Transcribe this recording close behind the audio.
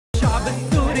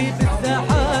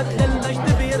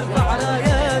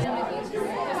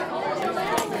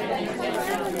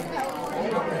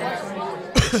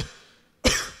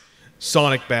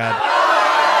Sonic bad.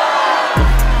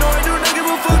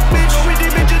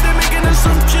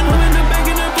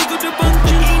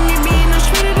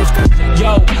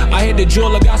 Yo, I hit the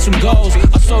jeweler, got some goals.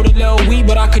 I sold a little weed,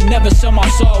 but I could never sell my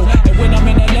soul. And when I'm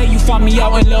in LA, you find me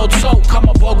out in Lil Tote. Come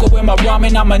a vocal with my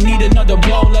ramen, I'ma need another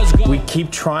bowl. Let's go. We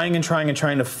keep trying and trying and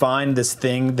trying to find this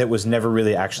thing that was never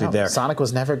really actually there. Sonic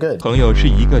was never good. 朋友是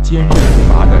一个坚韧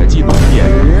不拔的纪录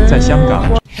片，在香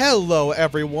港。 Hello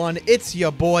everyone, it's your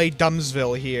boy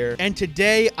Dumbsville here, and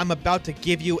today I'm about to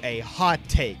give you a hot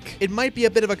take. It might be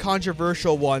a bit of a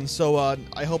controversial one, so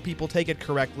I hope people take it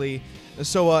correctly.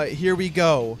 So here we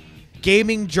go.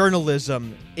 Gaming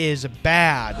journalism is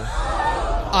bad.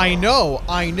 I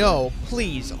know.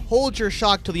 Please, hold your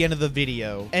shock to the end of the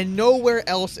video. And nowhere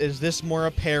else is this more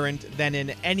apparent than in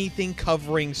anything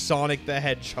covering Sonic the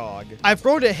Hedgehog. I've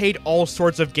grown to hate all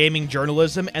sorts of gaming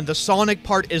journalism, and the Sonic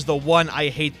part is the one I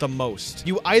hate the most.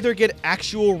 You either get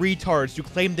actual retards who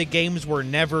claim the games were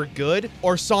never good,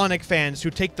 or Sonic fans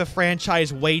who take the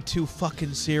franchise way too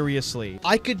fucking seriously.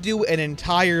 I could do an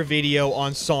entire video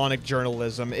on Sonic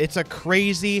journalism. It's a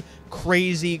crazy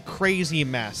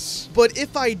mess. But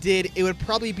if I did, it would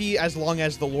probably be as long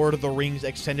as the Lord of the Rings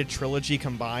extended trilogy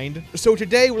combined. So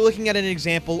today we're looking at an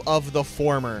example of the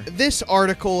former. This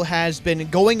article has been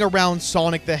going around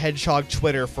Sonic the Hedgehog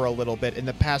Twitter for a little bit in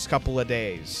the past couple of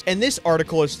days. And this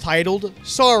article is titled,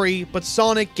 "Sorry, but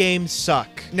Sonic games suck."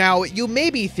 Now, you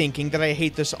may be thinking that I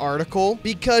hate this article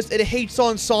because it hates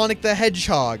on Sonic the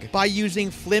Hedgehog by using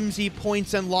flimsy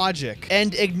points and logic,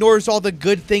 and ignores all the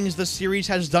good things the series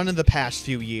has done in the past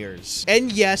few years.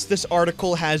 And yes, this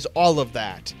article has all of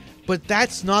that, but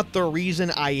that's not the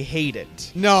reason I hate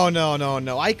it. No,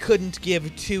 I couldn't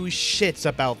give two shits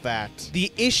about that.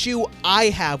 The issue I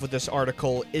have with this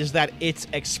article is that it's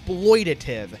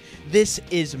exploitative. This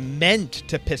is meant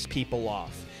to piss people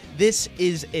off. This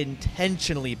is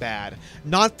intentionally bad.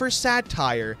 Not for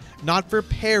satire, not for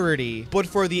parody, but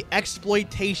for the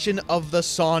exploitation of the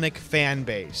Sonic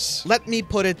fanbase. Let me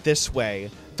put it this way.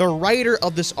 The writer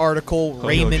of this article,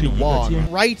 Raymond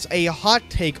Wong, writes a hot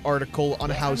take article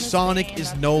on how Sonic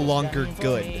is no longer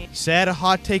good. Said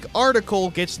hot take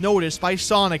article gets noticed by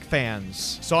Sonic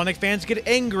fans. Sonic fans get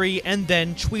angry and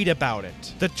then tweet about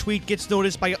it. The tweet gets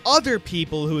noticed by other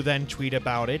people who then tweet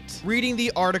about it, reading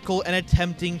the article and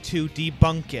attempting to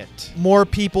debunk it. More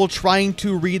people trying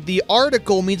to read the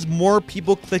article means more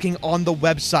people clicking on the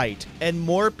website. And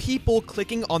more people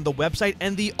clicking on the website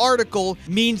and the article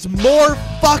means more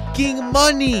fucking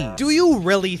money. Do you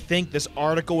really think this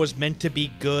article was meant to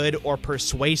be good or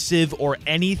persuasive or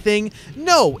anything?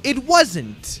 No, it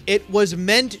wasn't. It was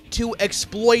meant to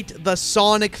exploit the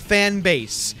Sonic fan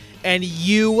base, and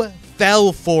you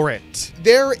fell for it.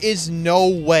 There is no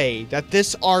way that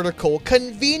this article,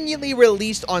 conveniently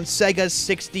released on Sega's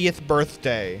 60th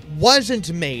birthday,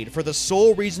 wasn't made for the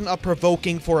sole reason of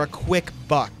provoking for a quick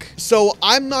buck. So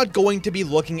I'm not going to be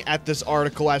looking at this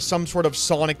article as some sort of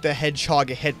Sonic the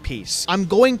Hedgehog hit piece. I'm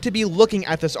going to be looking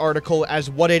at this article as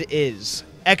what it is.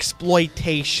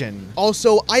 Exploitation.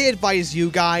 Also, I advise you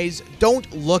guys, don't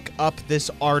look up this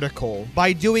article.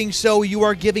 By doing so, you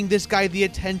are giving this guy the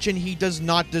attention he does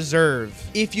not deserve.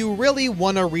 If you really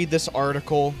want to read this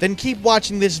article, then keep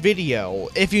watching this video.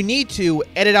 If you need to,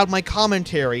 edit out my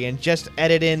commentary and just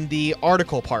edit in the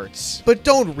article parts. But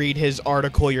don't read his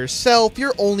article yourself,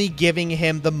 you're only giving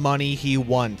him the money he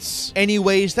wants.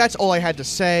 Anyways, that's all I had to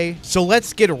say, so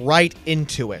let's get right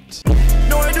into it.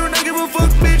 No, I do not give a fuck,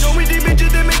 bitch.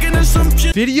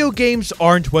 Video games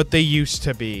aren't what they used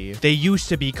to be. They used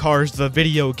to be Cars the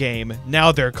video game.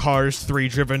 Now they're Cars 3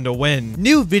 Driven to Win.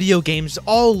 New video games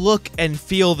all look and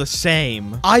feel the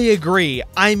same. I agree.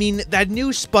 I mean, that new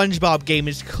SpongeBob game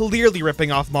is clearly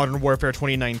ripping off Modern Warfare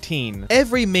 2019.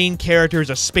 Every main character is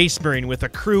a space marine with a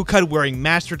crew cut wearing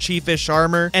Master Chief-ish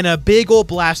armor and a big ol'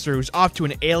 blaster who's off to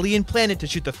an alien planet to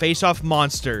shoot the face off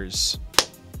monsters.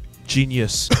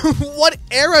 Genius. What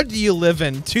era do you live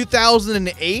in?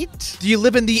 2008? Do you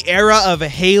live in the era of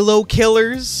Halo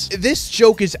killers? This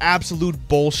joke is absolute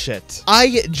bullshit.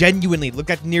 I genuinely look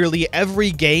at nearly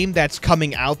every game that's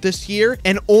coming out this year,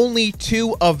 and only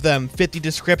 2 of them fit the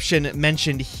description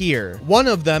mentioned here. One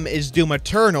of them is Doom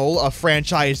Eternal, a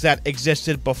franchise that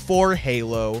existed before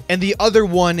Halo, and the other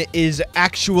one is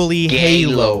actually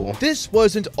Halo. This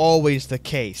wasn't always the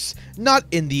case. Not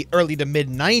in the early to mid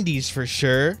 90s for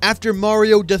sure. After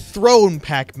Mario dethroned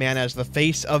Pac-Man as the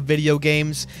face of video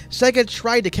games, Sega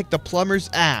tried to kick the plumber's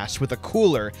ass with a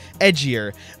cooler,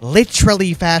 edgier,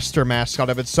 literally faster mascot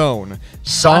of its own,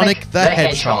 Sonic the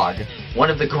Hedgehog. one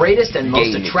of the greatest and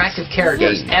most attractive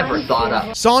characters ever thought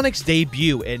up. Sonic's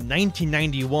debut in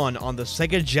 1991 on the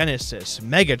Sega Genesis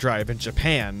Mega Drive in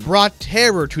Japan brought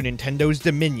terror to Nintendo's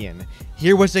dominion.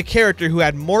 Here was a character who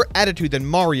had more attitude than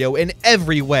Mario in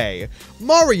every way.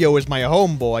 Mario is my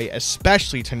homeboy,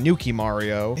 especially Tanuki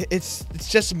Mario. It's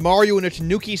just Mario in a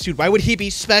Tanuki suit. Why would he be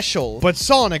special? But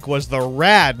Sonic was the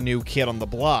rad new kid on the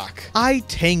block. I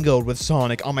tangled with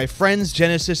Sonic on my friend's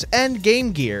Genesis and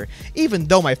Game Gear, even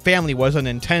though my family was a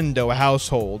Nintendo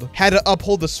household. Had to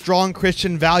uphold the strong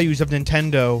Christian values of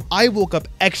Nintendo. I woke up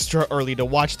extra early to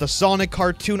watch the Sonic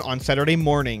cartoon on Saturday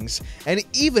mornings, and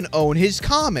even own his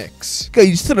comics.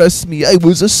 Guys, trust me, I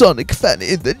was a Sonic fan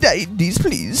in the 90s,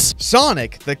 please.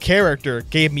 Sonic, the character,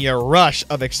 gave me a rush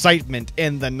of excitement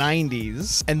in the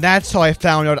 90s. And that's how I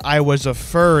found out I was a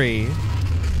furry.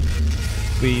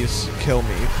 Please, kill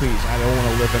me. Please, I don't want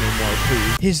to live anymore,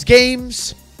 please. His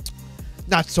games,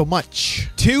 not so much.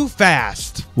 Too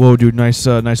fast. Whoa, dude, nice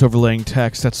overlaying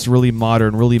text. That's really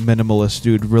modern, really minimalist,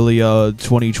 dude. Really,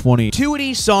 2020.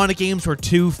 2D Sonic games were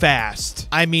too fast.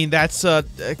 I mean, that's,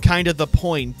 kind of the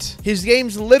point. His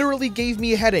games literally gave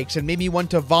me headaches and made me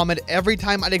want to vomit every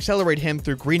time I'd accelerate him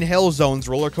through Green Hill Zone's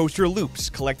roller coaster loops,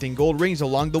 collecting gold rings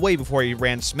along the way before he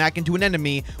ran smack into an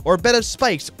enemy or a bed of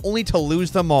spikes only to lose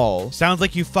them all. Sounds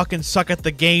like you fucking suck at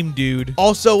the game, dude.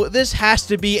 Also, this has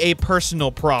to be a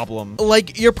personal problem.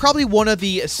 Like, you're probably one of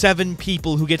the 7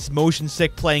 people who gets motion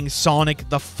sick playing Sonic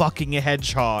the fucking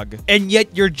Hedgehog. And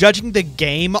yet you're judging the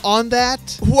game on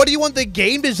that? What do you want the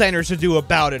game designers to do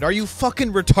about it? Are you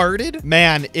fucking retarded?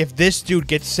 Man, if this dude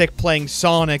gets sick playing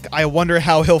Sonic, I wonder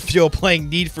how he'll feel playing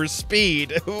Need for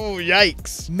Speed. Ooh,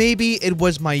 yikes. Maybe it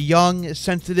was my young,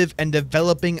 sensitive, and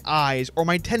developing eyes, or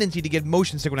my tendency to get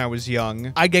motion sick when I was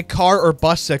young. I get car or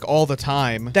bus sick all the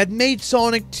time. That made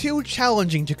Sonic too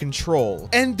challenging to control.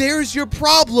 And there's your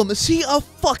problem. See a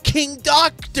fucking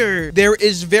doctor. There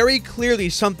is very clearly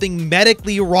something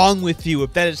medically wrong with you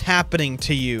if that is happening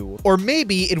to you. Or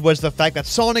maybe it was the fact that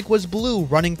Sonic was blue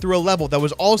running through a level that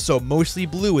was also mostly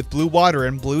blue with blue water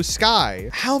and blue sky.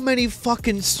 How many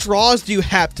fucking straws do you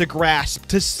have to grasp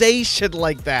to say shit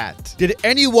like that? Did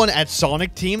anyone at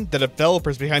Sonic Team, the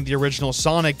developers behind the original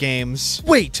Sonic games...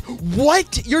 Wait,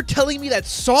 what? You're telling me that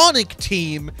Sonic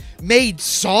Team made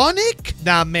Sonic?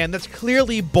 Nah, man, that's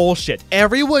clearly bullshit.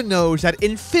 Everyone knows that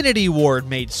Infinity Ward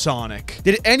made Sonic.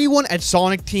 Did anyone at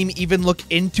Sonic Team even look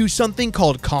into something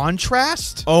called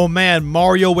contrast? Oh man,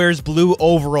 Mario wears blue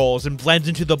overalls and blends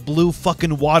into the blue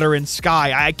fucking water and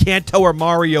sky. I can't tell where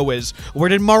Mario is. Where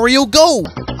did Mario go?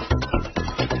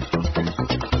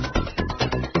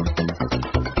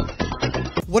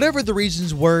 Whatever the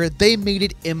reasons were, they made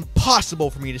it impossible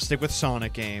for me to stick with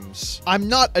Sonic games. I'm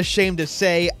not ashamed to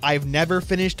say I've never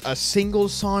finished a single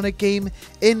Sonic game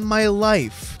in my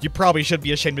life. You probably should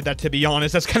be ashamed of that, to be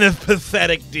honest. That's kind of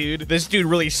pathetic, dude. This dude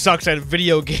really sucks at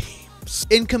video games.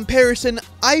 In comparison,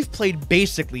 I've played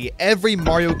basically every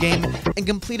Mario game and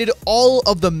completed all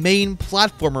of the main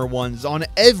platformer ones on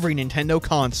every Nintendo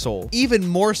console. Even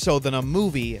more so than a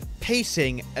movie,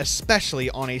 pacing,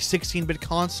 especially on a 16-bit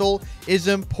console, is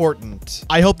important.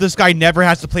 I hope this guy never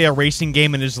has to play a racing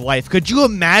game in his life. Could you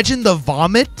imagine the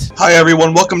vomit? Hi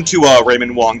everyone, welcome to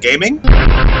Raymond Wong Gaming.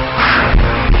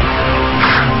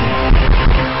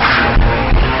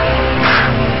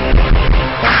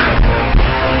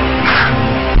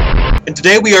 And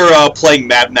today we are playing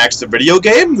Mad Max the video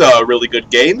game, a really good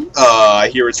game. I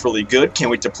hear it's really good,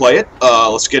 can't wait to play it.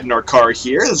 Let's get in our car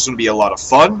here, this is going to be a lot of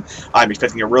fun. I'm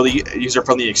expecting a really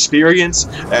user-friendly experience,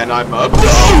 and I'm oh,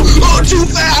 too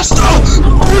fast!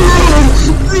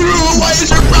 Why is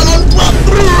your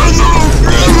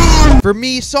For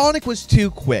me, Sonic was too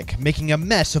quick, making a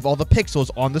mess of all the pixels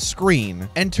on the screen,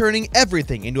 and turning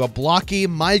everything into a blocky,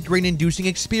 migraine-inducing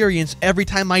experience every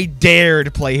time I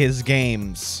dared play his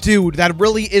games. Dude, that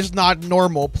really is not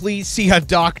normal. Please see a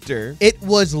doctor. It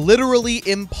was literally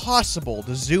impossible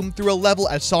to zoom through a level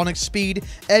at Sonic speed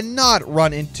and not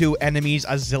run into enemies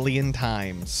a zillion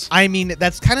times. I mean,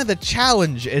 that's kind of the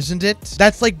challenge, isn't it?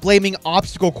 That's like blaming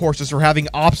obstacle courses for having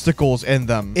obstacles in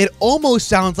them. It almost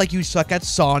sounds like you suck at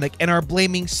Sonic and are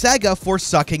blaming Sega for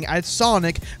sucking at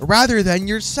Sonic rather than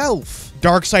yourself.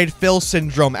 Darkside Phil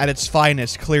syndrome at its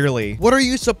finest, clearly. What are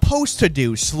you supposed to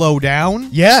do? Slow down?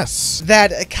 Yes.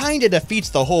 That kinda defeats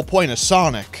the whole point of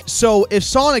Sonic. So if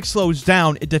Sonic slows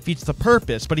down, it defeats the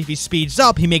purpose, but if he speeds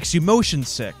up, he makes you motion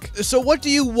sick. So what do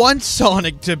you want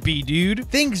Sonic to be, dude?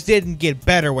 Things didn't get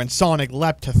better when Sonic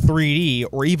leapt to 3D,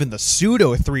 or even the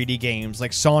pseudo 3D games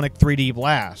like Sonic 3D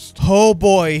Blast. Oh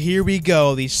boy, here we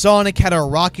go. The Sonic had a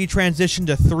rocky rocky transition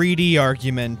to 3D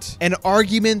argument. An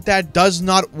argument that does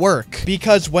not work,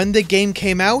 because when the game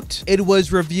came out, it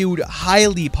was reviewed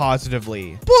highly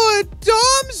positively. But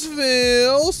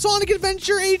Dumbsville, Sonic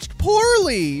Adventure aged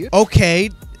poorly. Okay,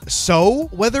 so,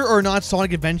 whether or not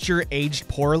Sonic Adventure aged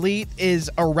poorly is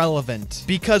irrelevant,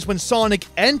 because when Sonic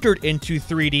entered into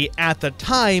 3D at the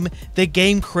time, the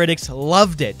game critics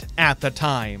loved it at the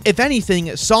time. If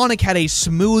anything, Sonic had a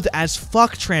smooth as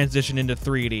fuck transition into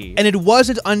 3D, and it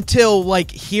wasn't until,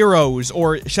 like, Heroes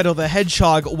or Shadow the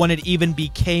Hedgehog when it even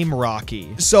became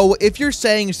rocky. So, if you're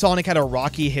saying Sonic had a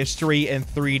rocky history in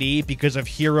 3D because of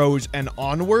Heroes and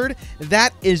onward,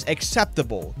 that is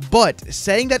acceptable. But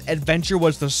saying that Adventure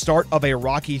was the start of a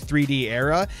rocky 3D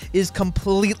era is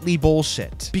completely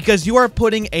bullshit, because you are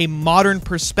putting a modern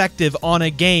perspective on a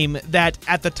game that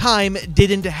at the time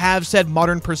didn't have said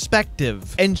modern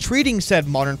perspective, and treating said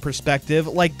modern perspective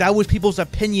like that was people's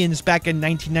opinions back in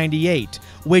 1998,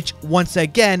 which once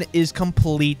again is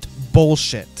complete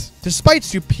bullshit. Despite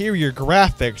superior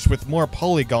graphics with more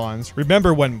polygons,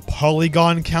 remember when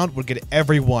polygon count would get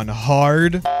everyone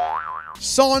hard?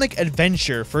 Sonic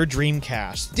Adventure for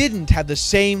Dreamcast didn't have the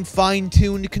same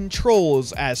fine-tuned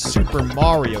controls as Super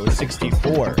Mario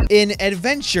 64. In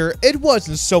Adventure, it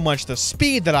wasn't so much the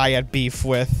speed that I had beef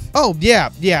with. Oh, yeah,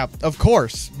 of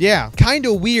course, yeah.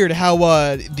 Kinda weird how,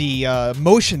 the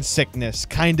motion sickness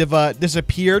kind of,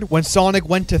 disappeared when Sonic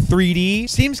went to 3D.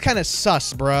 Seems kinda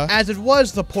sus, bruh, as it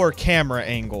was the poor camera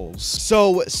angles.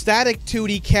 So, static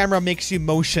 2D camera makes you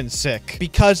motion sick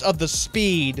because of the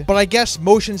speed, but I guess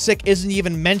motion sick isn't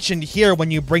even mentioned here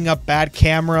when you bring up bad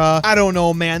camera. I don't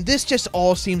know, man. This just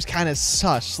all seems kind of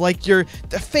sus, like you're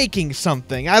faking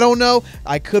something. I don't know.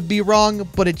 I could be wrong,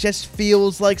 but it just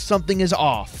feels like something is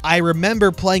off. I remember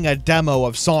playing a demo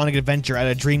of Sonic Adventure at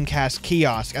a Dreamcast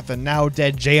kiosk at the now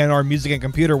dead JNR Music and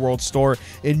Computer World store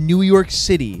in New York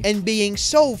City, and being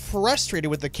so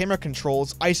frustrated with the camera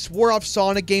controls, I swore off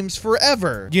Sonic games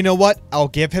forever. You know what? I'll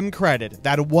give him credit.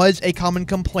 That was a common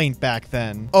complaint back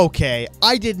then. Okay,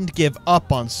 I didn't give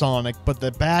up on Sonic, but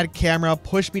the bad camera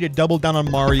pushed me to double down on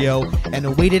Mario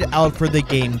and waited out for the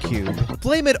GameCube.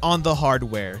 Blame it on the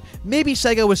hardware. Maybe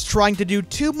Sega was trying to do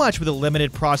too much with a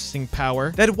limited processing power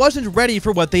that wasn't ready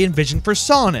for what they envisioned for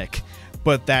Sonic.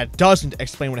 But that doesn't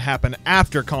explain what happened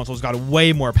after consoles got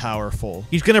way more powerful.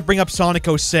 He's gonna bring up Sonic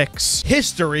 06.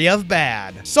 History of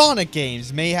bad. Sonic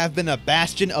games may have been a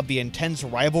bastion of the intense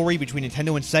rivalry between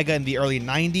Nintendo and Sega in the early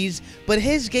 90s, but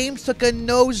his games took a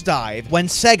nosedive when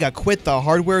Sega quit the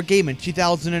hardware game in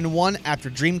 2001 after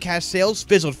Dreamcast sales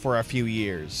fizzled for a few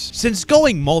years. Since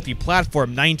going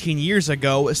multi-platform 19 years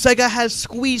ago, Sega has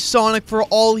squeezed Sonic for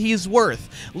all he's worth,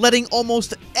 letting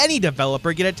almost any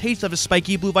developer get a taste of his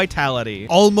spiky blue vitality.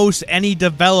 Almost any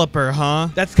developer, huh?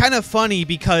 That's kind of funny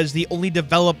because the only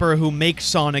developer who makes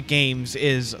Sonic games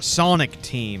is Sonic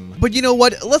Team. But you know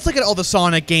what? Let's look at all the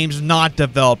Sonic games not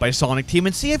developed by Sonic Team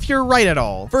and see if you're right at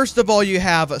all. First of all, you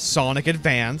have Sonic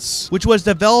Advance, which was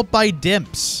developed by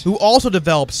Dimps, who also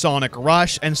developed Sonic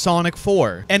Rush and Sonic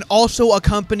 4, and also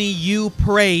accompany you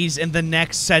praise in the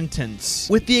next sentence.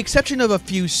 With the exception of a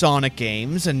few Sonic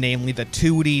games, and namely the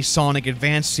 2D Sonic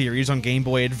Advance series on Game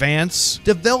Boy Advance,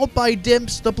 developed by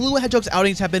Dimps, the Blue Hedgehog's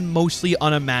outings have been mostly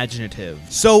unimaginative.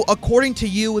 So, according to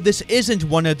you, this isn't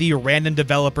one of the random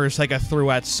developers Sega threw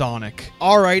at Sonic.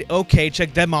 Alright, okay,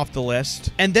 check them off the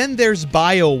list. And then there's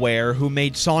BioWare, who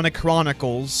made Sonic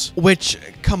Chronicles, which,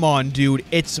 come on, dude,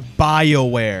 it's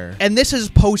BioWare. And this is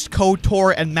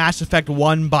post-KOTOR and Mass Effect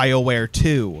 1 BioWare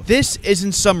 2. This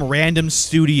isn't some random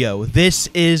studio. This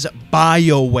is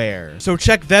BioWare. So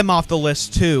check them off the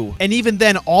list too. And even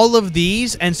then, all of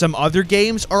these and some other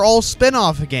games are all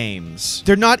spin-off games.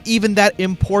 They're not even that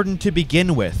important to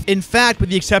begin with. In fact, with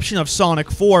the exception of Sonic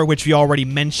 4, which we already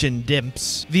mentioned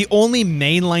Dimps, the only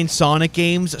mainline Sonic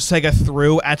games Sega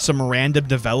threw at some random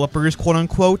developers,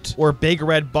 quote-unquote, were Big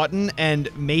Red Button and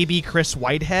maybe Chris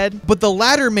Whitehead, but the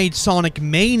latter made Sonic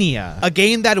Mania, a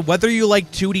game that, whether you like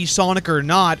 2D Sonic or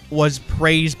not, was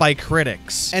praised by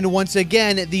critics. And once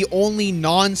again, the only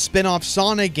non-spin-off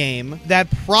Sonic game that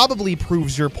probably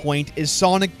proves your point is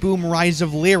Sonic Boom Rise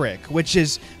of Lyric, which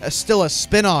is still a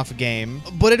spin-off game,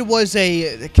 but it was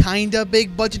a kinda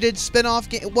big budgeted spin-off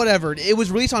game, whatever. It was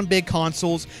released on big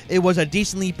consoles, it was a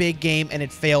decently big game, and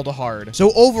it failed hard.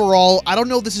 So overall, I don't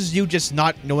know if this is you just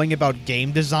not knowing about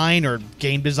game design or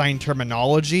game design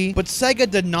terminology, but Sega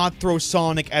did not throw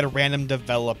Sonic at random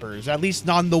developers, at least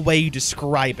not in the way you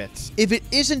describe it. If it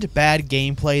isn't bad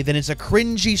gameplay, then it's a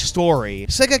cringy story.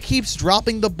 Sega keeps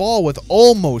dropping the ball with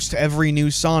almost every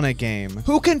new Sonic game.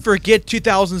 Who can forget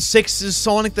 2006 2006's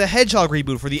Sonic the Hedgehog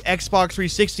reboot for the Xbox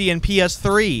 360 and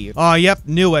PS3. Yep,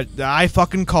 knew it. I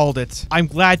fucking called it. I'm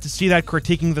glad to see that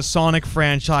critiquing the Sonic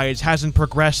franchise hasn't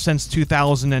progressed since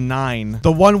 2009.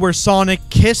 The one where Sonic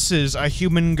kisses a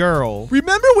human girl.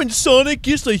 Remember when Sonic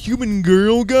kissed a human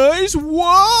girl, guys?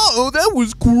 Wow, that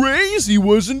was crazy,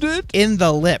 wasn't it? In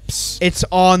the lips. It's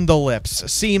on the lips.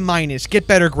 C-. Get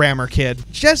better grammar, kid.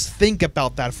 Just think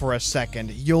about that for a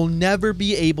second. You'll never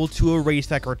be able to erase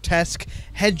that grotesque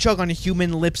hedgehog on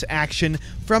human lips action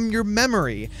from your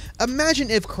memory. Imagine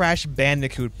if Crash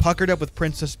Bandicoot puckered up with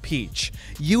Princess Peach.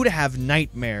 You'd have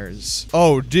nightmares.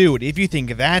 Oh, dude, if you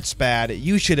think that's bad,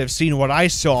 you should have seen what I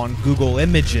saw on Google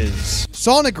Images.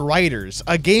 Sonic Riders,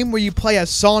 a game where you play as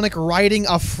Sonic riding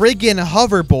a friggin'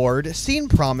 hoverboard,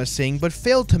 seemed promising but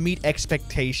failed to meet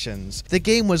expectations. The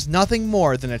game was nothing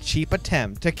more than a cheap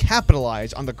attempt to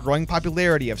capitalize on the growing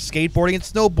popularity of skateboarding and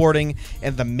snowboarding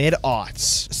in the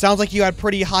mid-aughts. Sounds like you had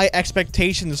pretty high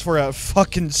expectations for a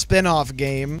fucking spin-off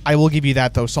game. I will give you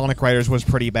that though, Sonic Riders was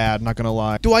pretty bad, not gonna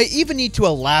lie. Do I even need to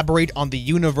elaborate on the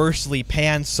universally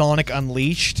panned Sonic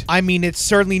Unleashed? I mean, it's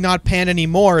certainly not panned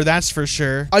anymore, that's for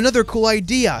sure. Another cool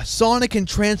idea, Sonic can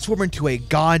transform into a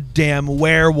goddamn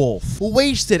werewolf.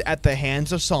 Wasted at the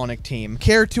hands of Sonic Team.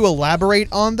 Care to elaborate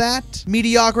on that?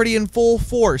 Mediocrity in full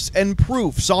force and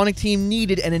proof Sonic Team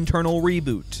needed an internal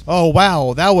reboot. Oh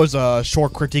wow, that was a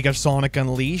short critique of Sonic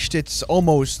Unleashed. It's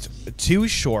almost too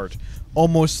short.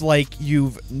 Almost like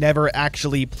you've never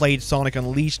actually played Sonic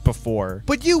Unleashed before.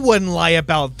 But you wouldn't lie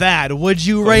about that, would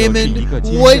you, Raymond?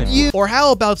 Would you? Or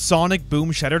how about Sonic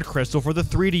Boom Shattered Crystal for the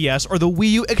 3DS or the Wii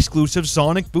U exclusive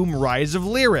Sonic Boom Rise of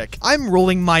Lyric? I'm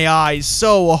rolling my eyes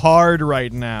so hard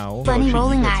right now. Funny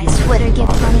rolling eyes, Twitter give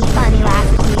funny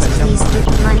laugh, please give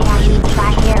me money, I need to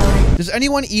buy heroin. Does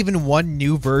anyone even want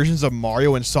new versions of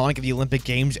Mario and Sonic at the Olympic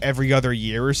Games every other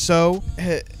year or so?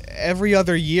 Every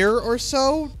other year or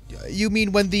so? You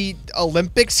mean when the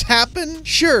Olympics happen?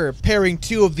 Sure, pairing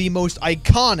two of the most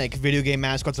iconic video game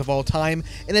mascots of all time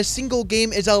in a single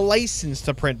game is a license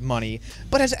to print money.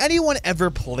 But has anyone ever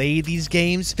played these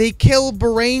games? They kill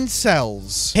brain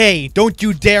cells. Hey, don't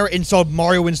you dare insult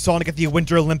Mario and Sonic at the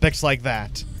Winter Olympics like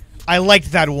that. I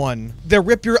liked that one. They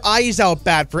rip your eyes out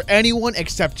bad for anyone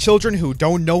except children who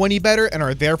don't know any better and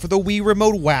are there for the Wii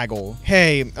Remote waggle.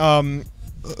 Hey,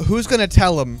 who's gonna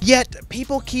tell them? Yet,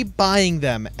 people keep buying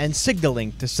them and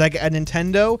signaling to Sega and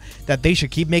Nintendo that they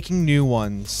should keep making new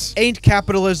ones. Ain't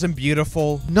capitalism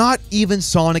beautiful? Not even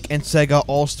Sonic and Sega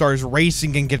All-Stars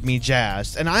Racing can get me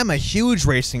jazzed, and I'm a huge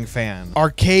racing fan.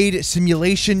 Arcade,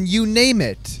 simulation, you name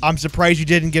it. I'm surprised you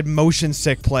didn't get motion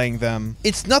sick playing them.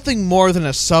 It's nothing more than a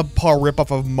subpar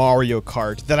ripoff of Mario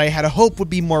Kart that I had hoped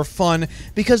would be more fun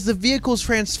because the vehicles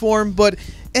transform, but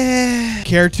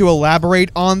care to elaborate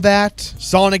on that?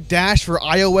 Sonic Dash for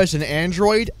iOS and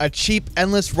Android, a cheap,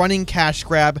 endless running cash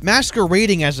grab,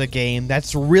 masquerading as a game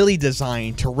that's really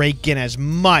designed to rake in as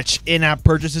much in-app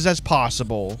purchases as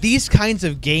possible. These kinds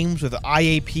of games with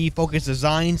IAP-focused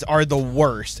designs are the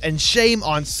worst, and shame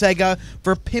on Sega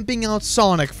for pimping out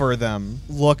Sonic for them.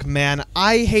 Look, man,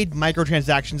 I hate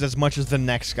microtransactions as much as the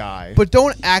next guy, but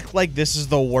don't act like this is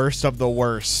the worst of the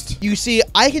worst. You see,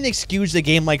 I can excuse a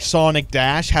game like Sonic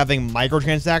Dash having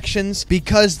microtransactions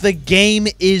because the game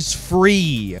is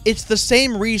free. It's the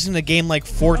same reason a game like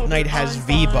Fortnite has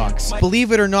V-Bucks.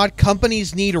 Believe it or not,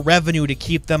 companies need revenue to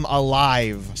keep them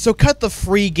alive. So cut the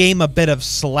free game a bit of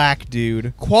slack,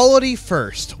 dude. Quality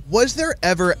first. Was there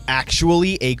ever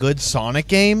actually a good Sonic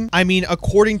game? I mean,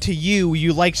 according to you,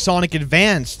 you like Sonic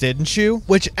Advance, didn't you?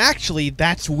 Which actually,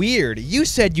 that's weird. You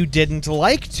said you didn't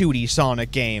like 2D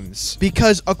Sonic games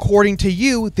because according to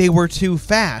you, they were too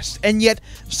fast. And yet,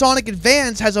 Sonic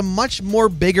Advance has a much more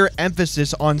bigger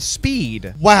emphasis on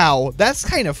speed. Wow, that's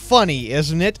kind of funny,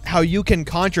 isn't it? How you can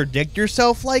contradict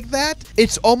yourself like that?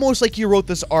 It's almost like you wrote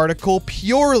this article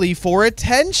purely for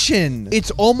attention.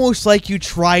 It's almost like you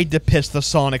tried to piss the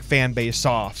Sonic fanbase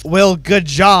off. Well, good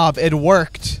job, it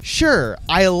worked. Sure,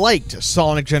 I liked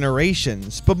Sonic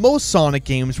Generations, but most Sonic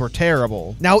games were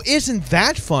terrible. Now, isn't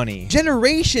that funny?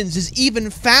 Generations is even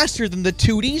faster than the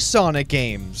 2D Sonic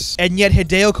games. And yet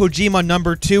Hideo Kojima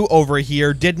number 2 over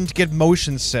here didn't get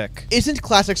motion sick. Isn't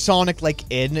classic Sonic like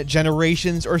in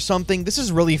Generations or something? This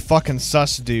is really fucking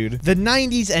sus, dude. The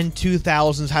 90s and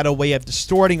 2000s had a way of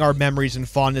distorting our memories and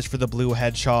fondness for the Blue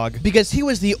Hedgehog because he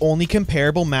was the only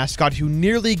comparable mascot who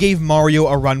nearly gave Mario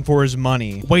a run for his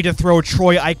money. Way to throw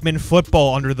Troy Aikman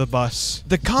football under the bus.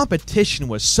 The competition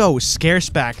was so scarce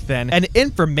back then and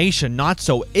information not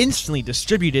so instantly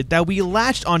distributed that we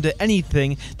latched onto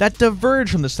anything that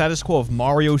diverged from the status quo of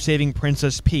Mario saving Princess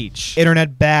Princess Peach.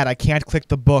 Internet bad, I can't click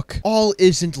the book. All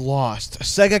isn't lost.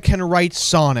 Sega can write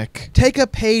Sonic. Take a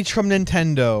page from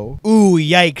Nintendo. Ooh,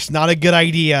 yikes, not a good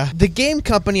idea. The game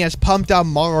company has pumped out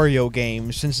Mario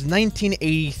games since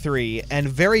 1983, and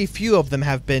very few of them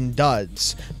have been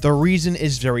duds. The reason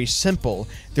is very simple.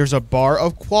 There's a bar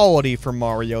of quality for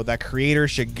Mario that creator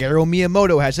Shigeru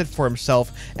Miyamoto has set for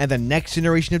himself and the next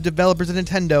generation of developers at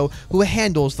Nintendo who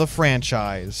handles the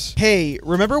franchise. Hey,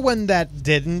 remember when that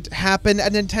didn't happen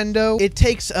at Nintendo? It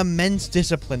takes immense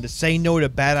discipline to say no to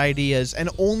bad ideas and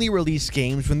only release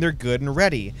games when they're good and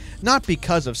ready, not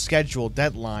because of scheduled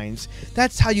deadlines.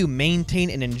 That's how you maintain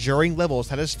an enduring level of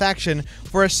satisfaction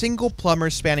for a single plumber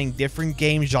spanning different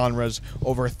game genres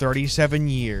over 37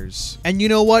 years. And you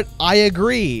know what? I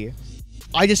agree.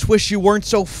 I just wish you weren't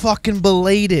so fucking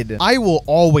belated. I will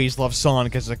always love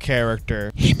Sonic as a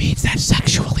character. He means that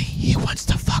sexually. He wants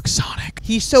to fuck Sonic.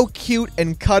 He's so cute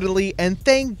and cuddly, and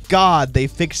thank God they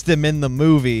fixed him in the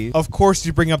movie. Of course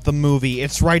you bring up the movie.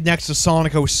 It's right next to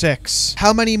Sonic 06.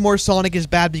 How many more Sonic is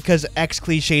bad because X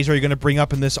cliches are you going to bring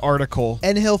up in this article?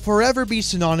 And he'll forever be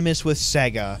synonymous with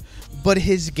Sega. But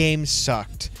his games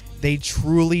sucked. They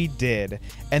truly did,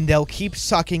 and they'll keep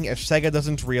sucking if Sega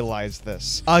doesn't realize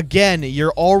this. Again,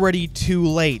 you're already too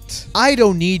late. I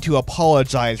don't need to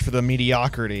apologize for the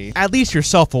mediocrity. At least you're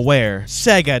self-aware.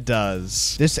 Sega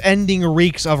does. This ending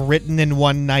reeks of written in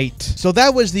one night. So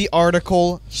that was the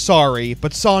article. Sorry,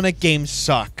 but Sonic games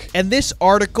suck. And this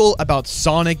article about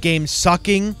Sonic games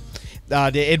sucking,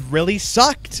 it really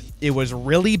sucked. It was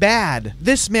really bad.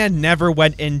 This man never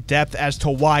went in depth as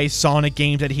to why Sonic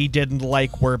games that he didn't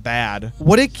like were bad.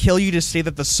 Would it kill you to say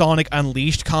that the Sonic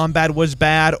Unleashed combat was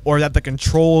bad, or that the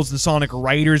controls and Sonic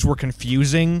Riders were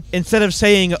confusing? Instead of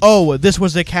saying, oh, this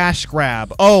was a cash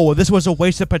grab, oh, this was a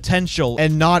waste of potential,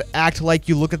 and not act like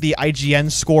you look at the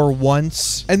IGN score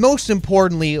once? And most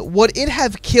importantly, would it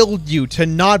have killed you to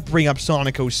not bring up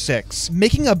Sonic 06?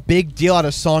 Making a big deal out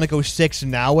of Sonic 06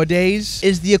 nowadays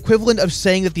is the equivalent of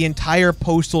saying that the entire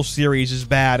Postal series is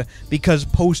bad because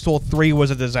Postal 3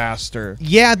 was a disaster.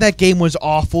 Yeah, that game was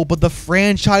awful, but the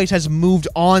franchise has moved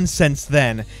on since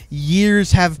then.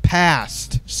 Years have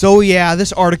passed. So yeah,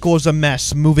 this article is a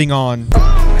mess. Moving on.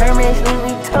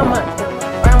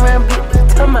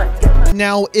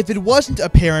 Now, if it wasn't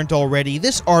apparent already,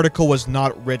 this article was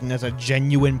not written as a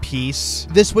genuine piece.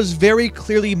 This was very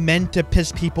clearly meant to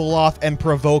piss people off and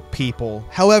provoke people.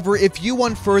 However, if you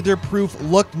want further proof,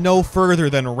 look no further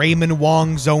than Raymond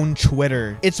Wong's own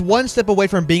Twitter. It's one step away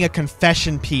from being a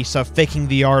confession piece of faking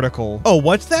the article. Oh,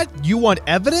 what's that? You want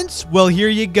evidence? Well, here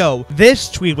you go.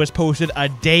 This tweet was posted a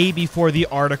day before the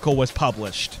article was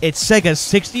published. It's Sega's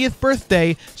 60th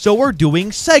birthday, so we're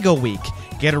doing Sega Week.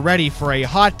 Get ready for a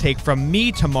hot take from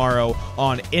me tomorrow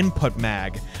on Input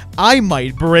Mag. I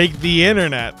might break the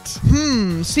internet.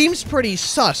 Seems pretty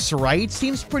sus, right?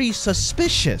 Seems pretty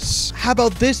suspicious. How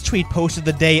about this tweet posted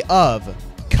the day of?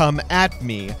 Come at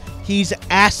me. He's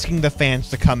asking the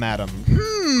fans to come at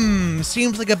him.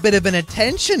 Seems like a bit of an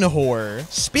attention whore.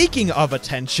 Speaking of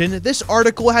attention, this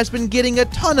article has been getting a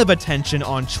ton of attention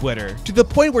on Twitter, to the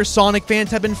point where Sonic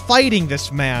fans have been fighting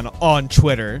this man on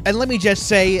Twitter. And let me just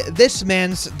say, this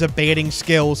man's debating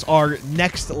skills are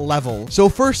next level. So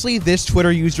firstly, this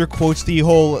Twitter user quotes the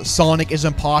whole Sonic is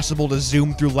impossible to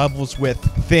zoom through levels with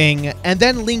thing, and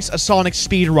then links a Sonic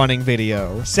speedrunning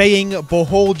video, saying,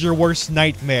 behold your worst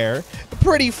nightmare.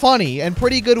 Pretty funny, and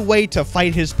pretty good way to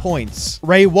fight his points.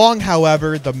 Ray Wong,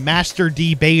 however, the master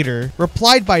debater,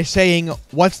 replied by saying,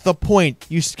 what's the point?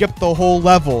 You skipped the whole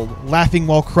level. Laughing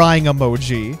while crying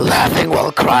emoji. Laughing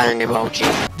while crying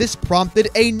emoji. This prompted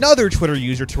another Twitter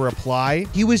user to reply,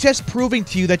 he was just proving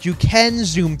to you that you can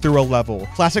zoom through a level.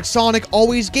 Classic Sonic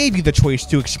always gave you the choice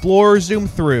to explore or zoom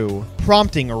through.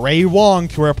 Prompting Ray Wong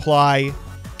to reply,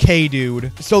 okay,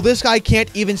 dude. So this guy can't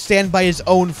even stand by his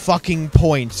own fucking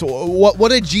points.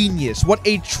 What a genius. What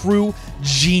a true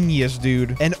genius,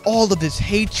 dude. And all of this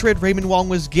hatred Raymond Wong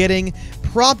was getting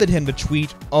prompted him to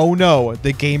tweet, oh no,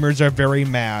 the gamers are very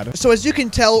mad. So as you can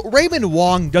tell, Raymond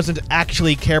Wong doesn't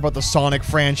actually care about the Sonic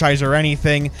franchise or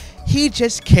anything. He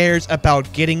just cares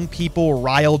about getting people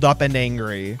riled up and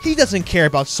angry. He doesn't care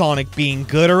about Sonic being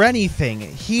good or anything.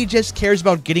 He just cares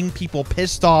about getting people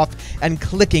pissed off and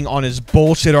clicking on his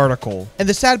bullshit article. And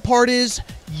the sad part is,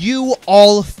 you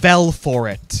all fell for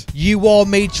it. You all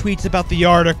made tweets about the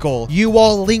article. You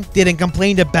all linked it and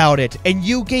complained about it. And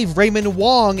you gave Raymond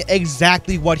Wong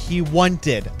exactly what he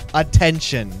wanted.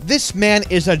 attention. This man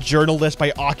is a journalist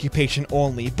by occupation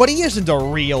only, but he isn't a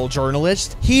real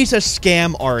journalist. He's a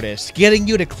scam artist, getting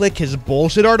you to click his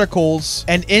bullshit articles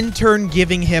and in turn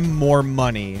giving him more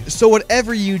money. So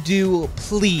whatever you do,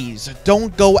 please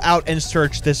don't go out and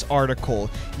search this article.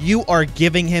 You are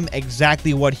giving him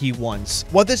exactly what he wants.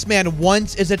 What this man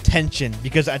wants is attention,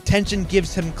 because attention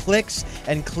gives him clicks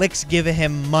and clicks give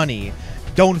him money.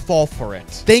 Don't fall for it.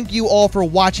 Thank you all for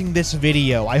watching this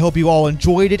video. I hope you all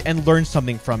enjoyed it and learned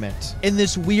something from it. In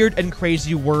this weird and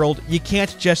crazy world, you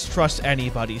can't just trust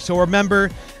anybody. So remember,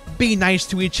 be nice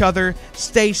to each other,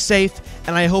 stay safe,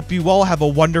 and I hope you all have a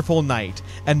wonderful night.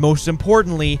 And most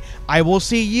importantly, I will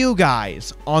see you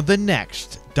guys on the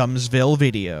next Dumbsville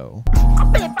video.